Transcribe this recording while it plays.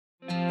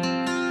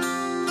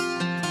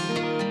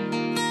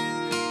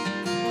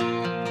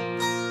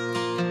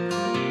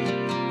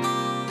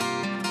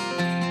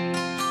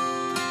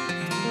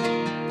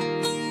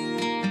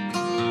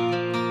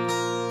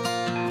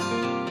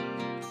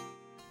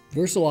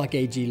VersaLock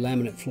AG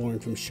laminate flooring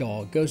from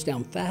Shaw goes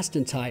down fast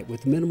and tight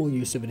with minimal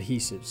use of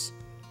adhesives.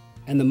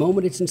 And the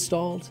moment it's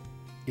installed,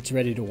 it's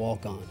ready to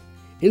walk on.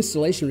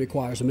 Installation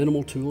requires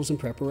minimal tools and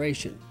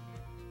preparation.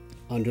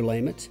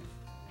 Underlayment,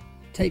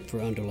 tape for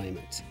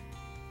underlayment,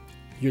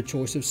 your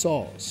choice of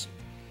saws,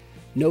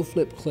 no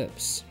flip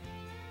clips,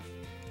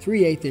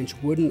 3/8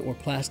 inch wooden or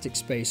plastic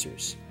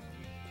spacers,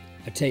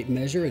 a tape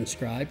measure and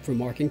scribe for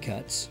marking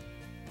cuts,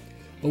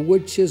 a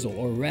wood chisel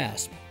or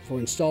rasp for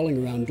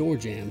installing around door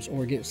jambs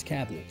or against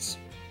cabinets,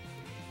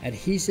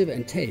 adhesive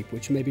and tape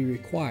which may be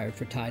required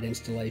for tight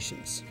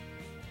installations.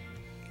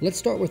 Let's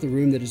start with a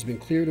room that has been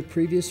cleared of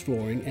previous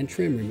flooring and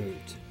trim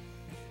removed.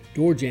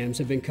 Door jambs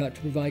have been cut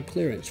to provide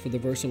clearance for the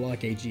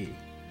VersaLock AG.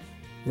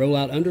 Roll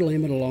out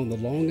underlayment along the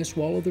longest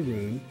wall of the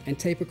room and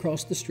tape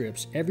across the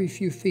strips every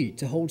few feet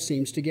to hold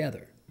seams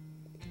together.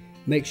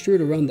 Make sure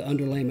to run the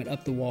underlayment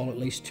up the wall at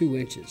least 2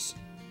 inches.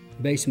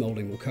 Base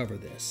molding will cover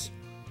this.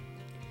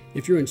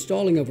 If you're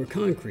installing over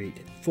concrete,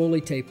 fully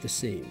tape the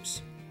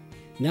seams.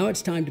 Now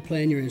it's time to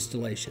plan your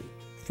installation.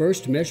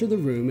 First, measure the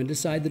room and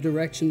decide the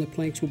direction the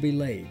planks will be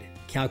laid.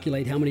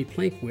 Calculate how many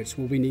plank widths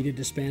will be needed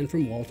to span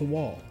from wall to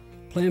wall.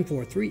 Plan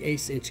for a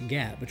 3/8 inch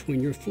gap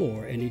between your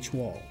floor and each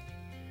wall.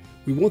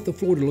 We want the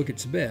floor to look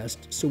its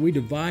best, so we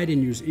divide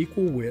and use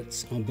equal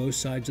widths on both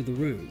sides of the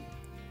room.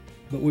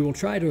 But we will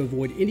try to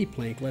avoid any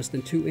plank less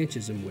than 2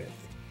 inches in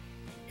width.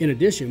 In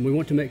addition, we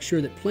want to make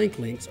sure that plank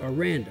lengths are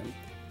random.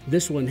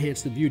 This will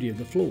enhance the beauty of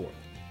the floor.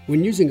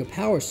 When using a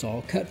power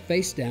saw, cut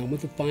face down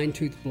with a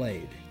fine-toothed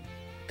blade.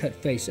 Cut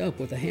face up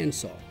with a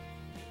handsaw.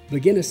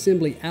 Begin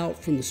assembly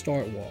out from the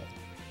start wall.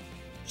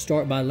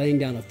 Start by laying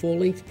down a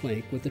full-length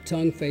plank with the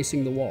tongue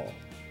facing the wall.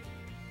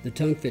 The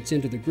tongue fits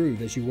into the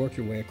groove as you work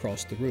your way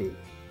across the room.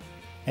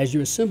 As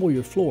you assemble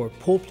your floor,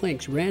 pull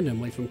planks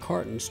randomly from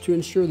cartons to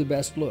ensure the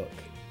best look.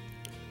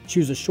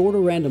 Choose a shorter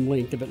random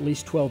length of at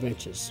least 12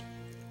 inches.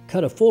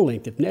 Cut a full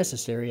length if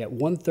necessary at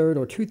 1/3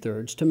 or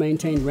 2/3 to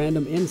maintain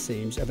random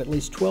inseams of at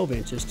least 12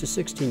 inches to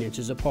 16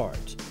 inches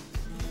apart.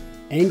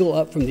 Angle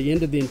up from the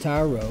end of the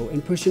entire row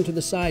and push into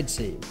the side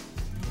seam.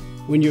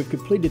 When you have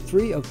completed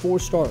 3 of 4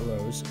 start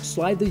rows,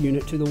 slide the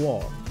unit to the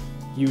wall.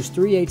 Use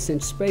 3/8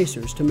 inch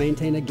spacers to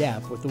maintain a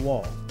gap with the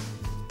wall.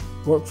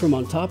 Work from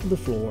on top of the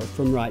floor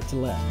from right to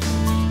left.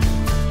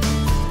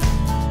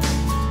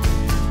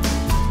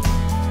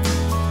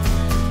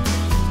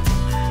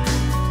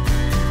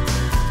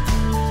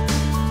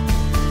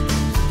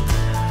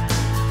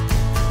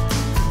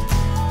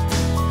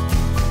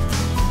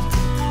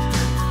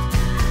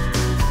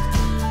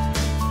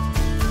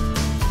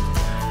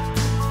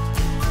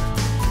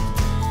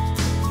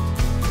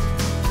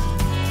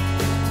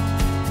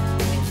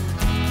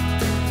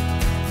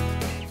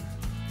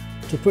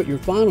 To put your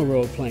final row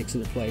of planks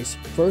into place,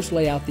 first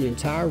lay out the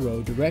entire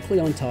row directly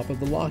on top of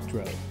the locked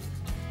row.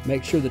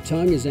 Make sure the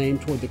tongue is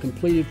aimed toward the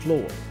completed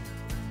floor.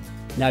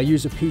 Now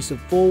use a piece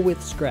of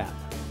full-width scrap.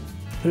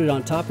 Put it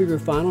on top of your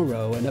final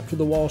row and up to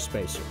the wall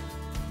spacer.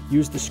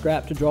 Use the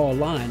scrap to draw a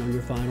line on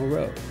your final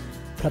row.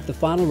 Cut the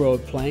final row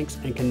of planks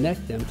and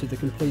connect them to the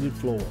completed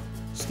floor.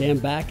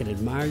 Stand back and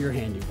admire your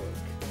handiwork.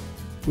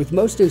 With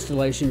most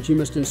installations, you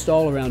must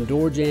install around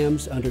door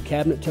jambs, under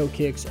cabinet toe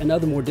kicks, and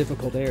other more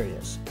difficult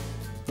areas.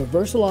 But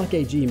VersaLock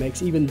AG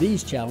makes even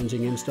these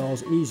challenging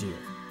installs easier.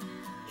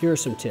 Here are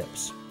some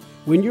tips.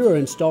 When you are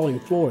installing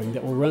flooring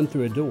that will run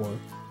through a door,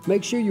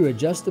 make sure you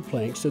adjust the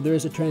planks so there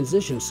is a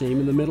transition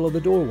seam in the middle of the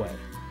doorway.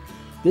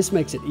 This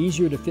makes it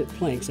easier to fit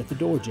planks at the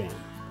door jamb.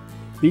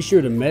 Be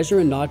sure to measure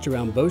and notch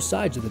around both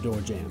sides of the door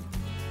jamb.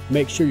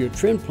 Make sure your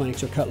trimmed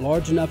planks are cut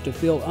large enough to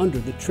fill under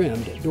the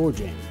trimmed door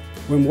jamb.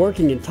 When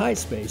working in tight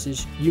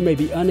spaces, you may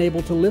be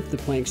unable to lift the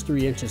planks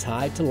 3 inches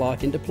high to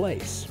lock into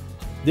place.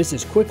 This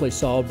is quickly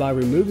solved by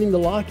removing the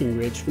locking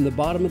ridge from the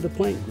bottom of the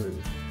plank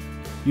groove.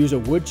 Use a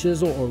wood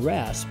chisel or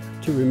rasp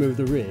to remove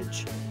the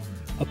ridge.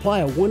 Apply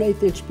a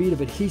 1/8 inch bead of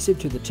adhesive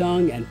to the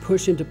tongue and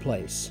push into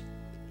place.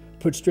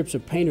 Put strips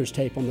of painter's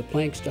tape on the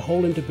planks to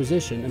hold into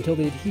position until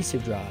the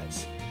adhesive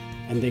dries,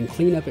 and then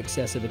clean up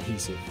excessive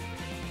adhesive.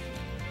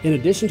 In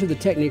addition to the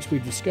techniques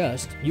we've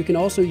discussed, you can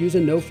also use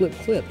a no-flip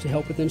clip to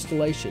help with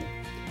installation.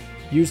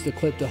 Use the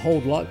clip to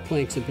hold locked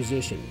planks in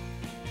position.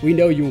 We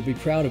know you will be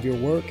proud of your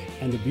work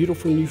and the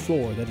beautiful new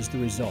floor that is the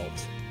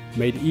result.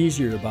 Made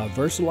easier by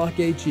VersaLock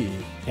AG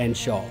and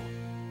Shaw.